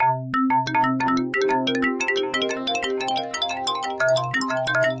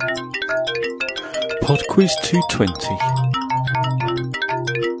PodQuiz 220.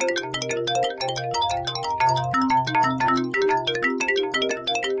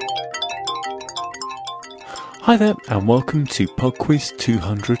 Hi there, and welcome to PodQuiz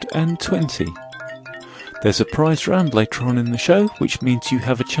 220. There's a prize round later on in the show, which means you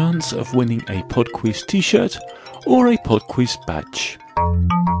have a chance of winning a PodQuiz t-shirt or a PodQuiz badge.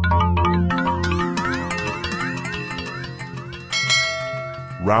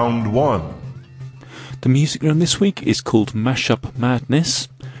 Round 1. The music round this week is called Mashup Madness.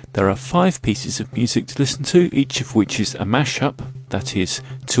 There are 5 pieces of music to listen to, each of which is a mashup, that is,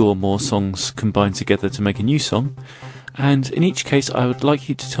 2 or more songs combined together to make a new song. And in each case, I would like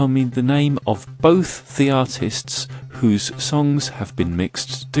you to tell me the name of both the artists whose songs have been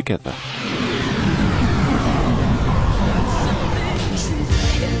mixed together.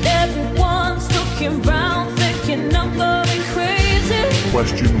 Everyone's looking round, thinking I'm going crazy.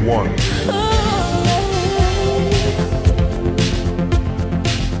 Question 1.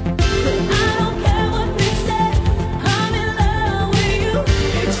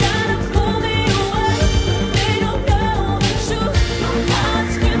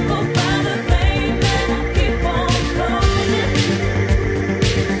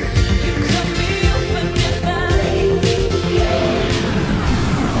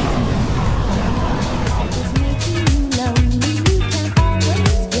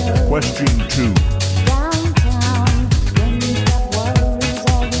 Question 2. Downtown, when you've got worries,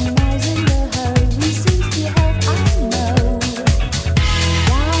 all the noise in the hurry seems to help, I know.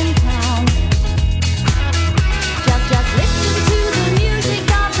 Downtown, just listen to the music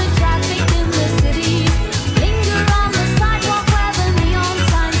of the traffic in the city. Linger on the sidewalk where the neon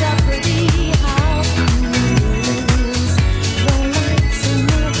signs are pretty. How can you lose? The lights are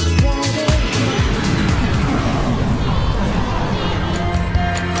much brighter.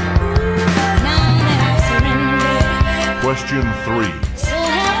 Question 3. So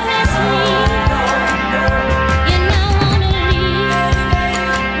helplessly, you know wanna leave.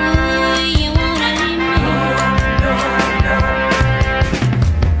 Ooh, you wanna leave me.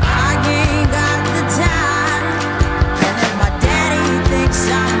 I ain't got the time, and if my daddy thinks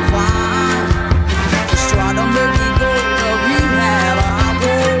I'm fine, just try to make me go to rehab. I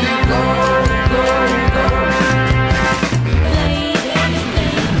won't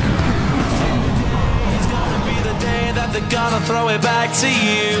It's gonna be the day that they're gonna throw it back to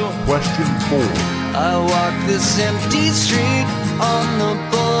you. Question 4. I walk this empty street on the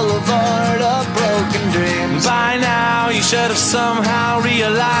boulevard of broken dreams. By now you should have somehow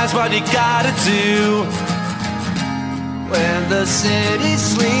realized what you gotta do. When the city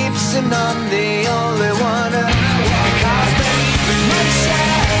sleeps and I'm the only one alive. Because baby, my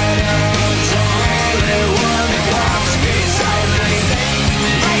shadow's the only one that walks beside me.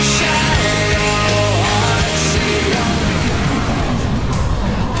 My shadow haunts you.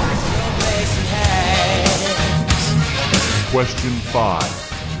 Question 5.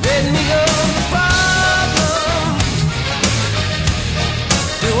 Let me go the problem.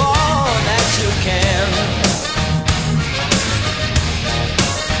 Do all that you can.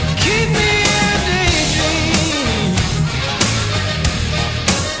 Keep me in daydream.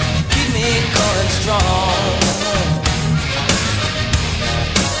 Keep me going strong.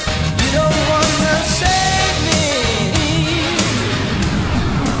 You don't wanna save me.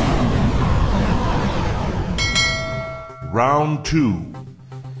 Round 2.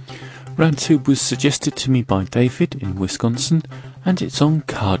 Round 2 was suggested to me by David in Wisconsin, and it's on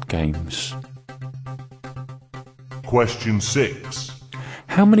card games. Question 6.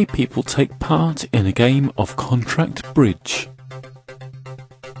 How many people take part in a game of contract bridge?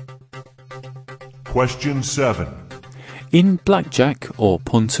 Question 7. In blackjack or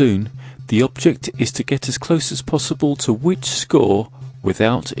pontoon, the object is to get as close as possible to which score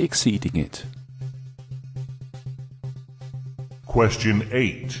without exceeding it. Question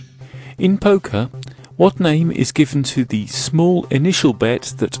 8. In poker, what name is given to the small initial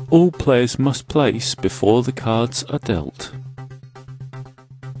bet that all players must place before the cards are dealt?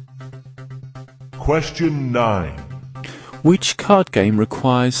 Question 9. Which card game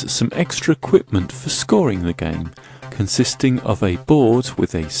requires some extra equipment for scoring the game, consisting of a board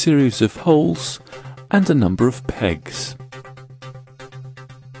with a series of holes and a number of pegs?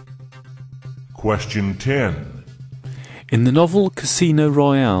 Question 10. In the novel Casino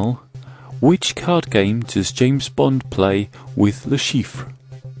Royale, which card game does James Bond play with Le Chiffre?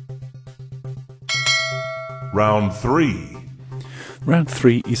 Round 3. Round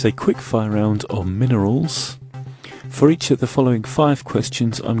 3 is a quickfire round on minerals. For each of the following 5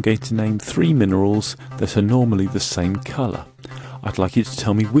 questions, I'm going to name 3 minerals that are normally the same colour. I'd like you to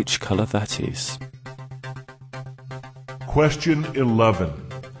tell me which colour that is. Question 11.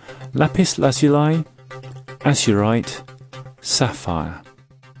 Lapis lazuli, azurite, sapphire.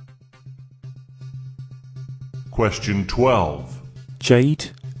 Question 12.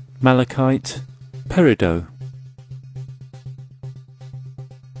 Jade, malachite, peridot.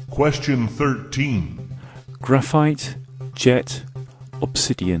 Question 13. Graphite, jet,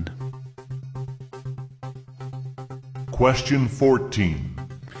 obsidian. Question 14.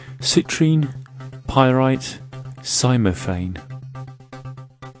 Citrine, pyrite, cymophane.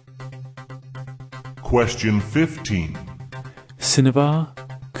 Question 15. Cinnabar,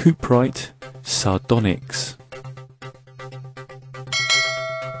 cuprite, sardonyx.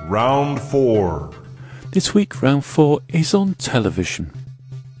 Round 4. This week, round 4 is on television.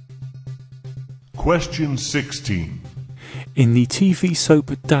 Question 16. In the TV soap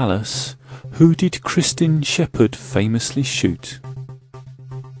Dallas, who did Kristen Shepherd famously shoot?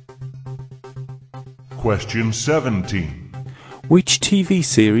 Question 17. Which TV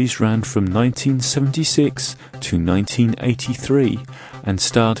series ran from 1976 to 1983 and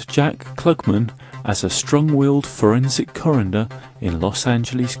starred Jack Klugman as a strong-willed forensic coroner in Los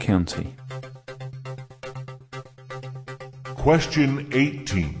Angeles County? Question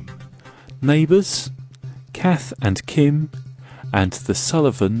 18. Neighbours, Kath and Kim, and the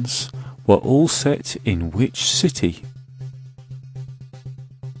Sullivans were all set in which city?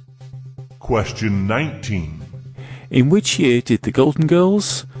 Question 19. In which year did The Golden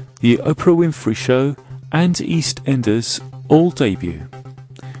Girls, The Oprah Winfrey Show, and EastEnders all debut?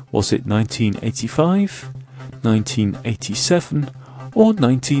 Was it 1985, 1987, or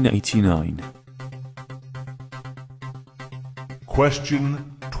 1989?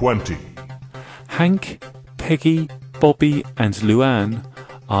 Question 20. Hank, Peggy, Bobby, and Luann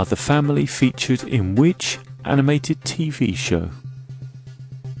are the family featured in which animated TV show?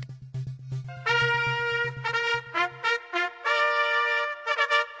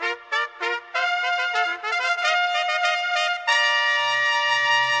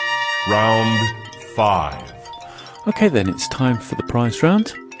 Round 5. Okay then, it's time for the prize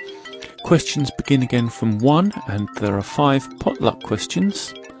round. Questions begin again from 1 and there are 5 potluck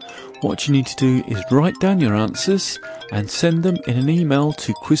questions. What you need to do is write down your answers and send them in an email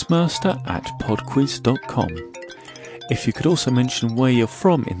to quizmaster@podquiz.com. If you could also mention where you're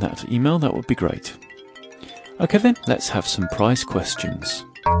from in that email, that would be great. Okay then, let's have some prize questions.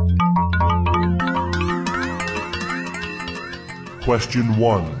 Question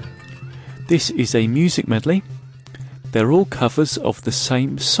 1. This is a music medley. They're all covers of the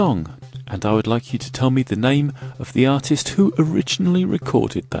same song, and I would like you to tell me the name of the artist who originally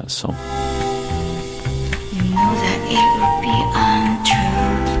recorded that song. You know that it would be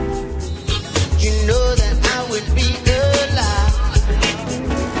untrue. You know that I would be alive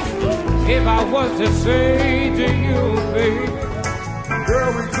if I was to say to you, baby,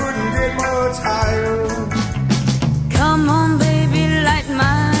 girl, we couldn't get much higher. Come on, baby, light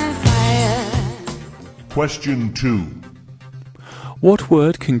my fire. Question 2. What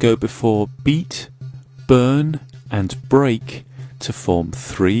word can go before beat, burn, and break to form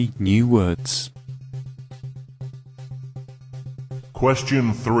 3 new words?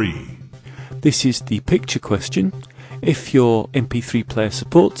 Question 3. This is the picture question. If your MP3 player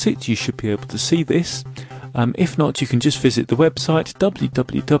supports it, you should be able to see this. If not, you can just visit the website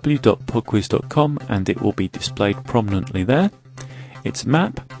www.podquiz.com and it will be displayed prominently there. It's a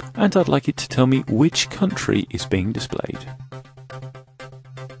map, and I'd like you to tell me which country is being displayed.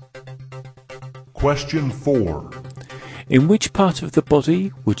 Question 4. In which part of the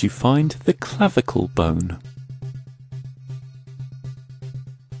body would you find the clavicle bone?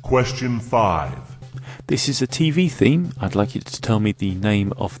 Question 5. This is a TV theme. I'd like you to tell me the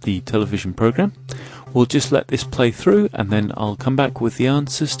name of the television programme. We'll just let this play through and then I'll come back with the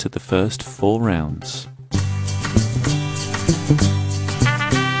answers to the first 4 rounds.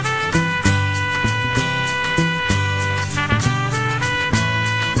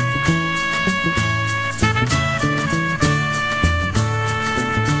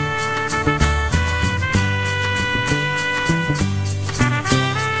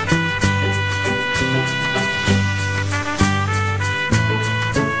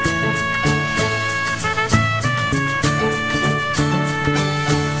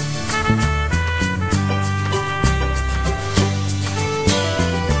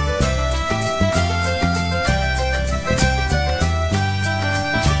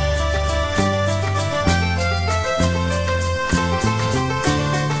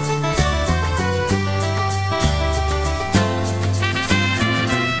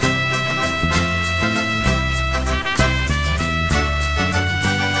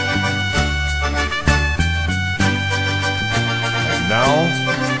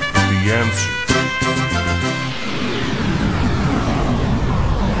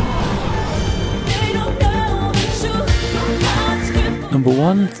 number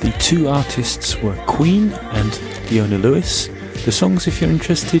 1, the two artists were Queen and Leona Lewis. The songs, if you're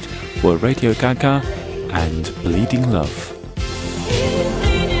interested, were Radio Gaga and Bleeding Love.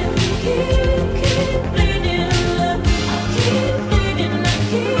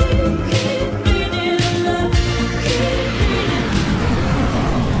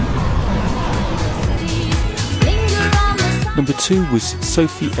 Number 2 was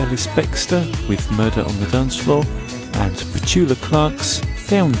Sophie Ellis-Bextor with Murder on the Dance Floor and Petula Clark's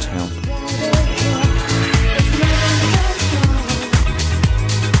Downtown.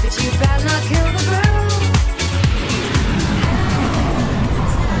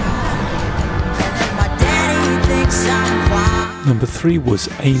 Number 3 was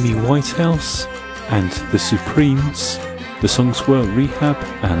Amy Whitehouse and The Supremes. The songs were Rehab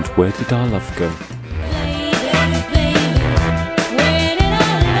and Where Did Our Love Go?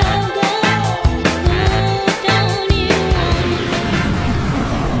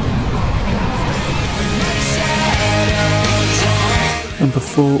 Number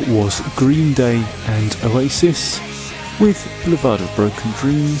 4 was Green Day and Oasis with Boulevard of Broken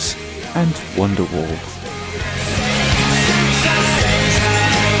Dreams and Wonderwall.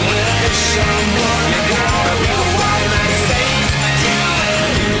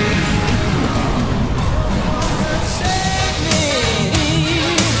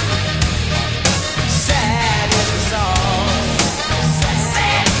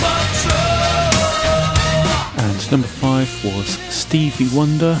 Number 5 was Stevie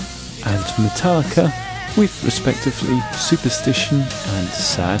Wonder and Metallica with respectively Superstition and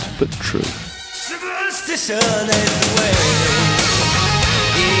Sad But True. Superstition is the way.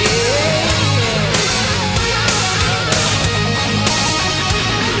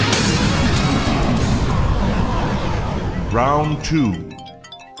 Round 2.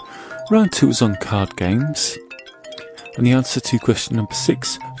 Round 2 was on card games. And the answer to question number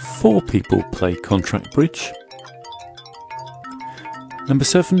 6, 4 people play contract bridge. Number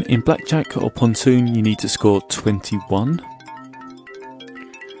 7, in blackjack or pontoon, you need to score 21.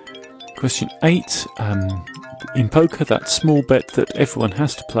 Question 8, in poker, that small bet that everyone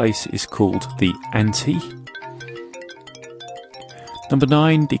has to place is called the ante. Number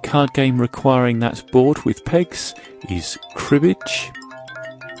 9, the card game requiring that board with pegs is cribbage.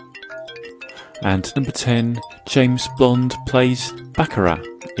 And number 10, James Bond plays Baccarat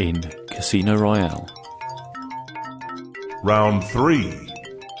in Casino Royale. Round 3.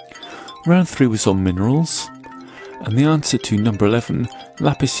 Round 3 was on minerals, and the answer to number 11,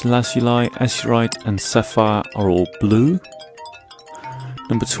 lapis lazuli, azurite and sapphire are all blue.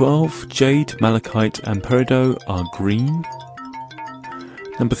 Number 12, jade, malachite and peridot are green.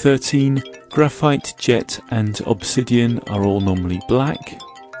 Number 13, graphite, jet and obsidian are all normally black.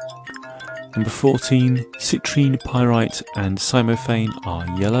 Number 14, citrine, pyrite and cymophane are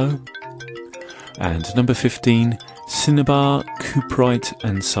yellow. And number 15, cinnabar, cuprite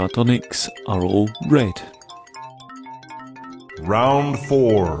and sardonyx are all red. Round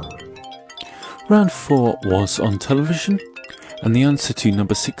 4. Round 4 was on television, and the answer to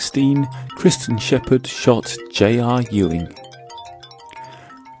number 16, Kristen Shepherd shot J.R. Ewing.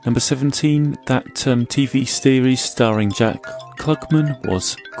 Number 17, that TV series starring Jack Klugman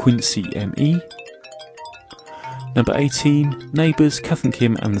was Quincy M.E. Number 18, Neighbours, Kath and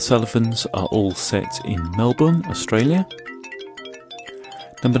Kim and the Sullivans are all set in Melbourne, Australia.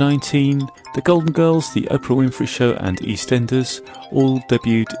 Number 19, The Golden Girls, The Oprah Winfrey Show and EastEnders all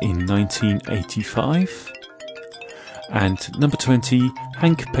debuted in 1985. And number 20,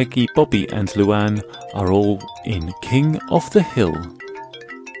 Hank, Peggy, Bobby and Luann are all in King of the Hill.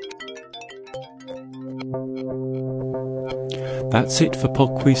 That's it for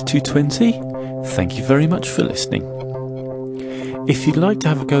PodQuiz 220. Thank you very much for listening. If you'd like to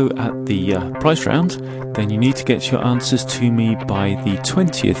have a go at the prize round, then you need to get your answers to me by the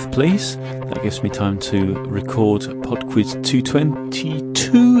 20th, please. That gives me time to record PodQuiz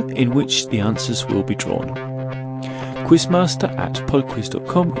 222, in which the answers will be drawn.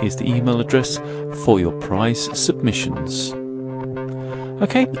 Quizmaster@podquiz.com is the email address for your prize submissions.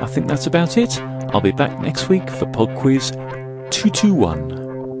 Okay, I think that's about it. I'll be back next week for PodQuiz 221.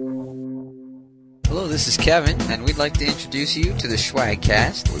 Hello, this is Kevin, and we'd like to introduce you to the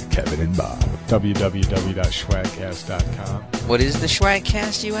Schwagcast with Kevin and Bob. www.schwagcast.com. What is the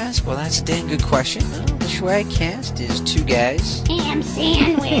Schwagcast, you ask? Well, that's a damn good question. Well, the Schwagcast is two guys, Ham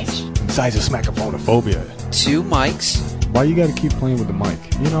sandwich. Besides this macrophonophobia. two mics. Why you gotta keep playing with the mic?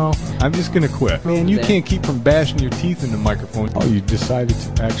 You know, I'm just gonna quit. Man, you can't keep from bashing your teeth in the microphone. Oh, you decided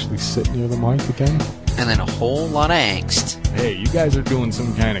to actually sit near the mic again? And then a whole lot of angst. hey, you guys are doing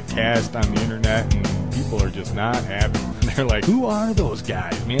some kind of cast on the internet and people are just not happy. They're like, who are those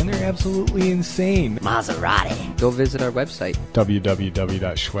guys, man? They're absolutely insane. Maserati. Go visit our website.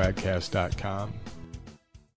 www.schwagcast.com.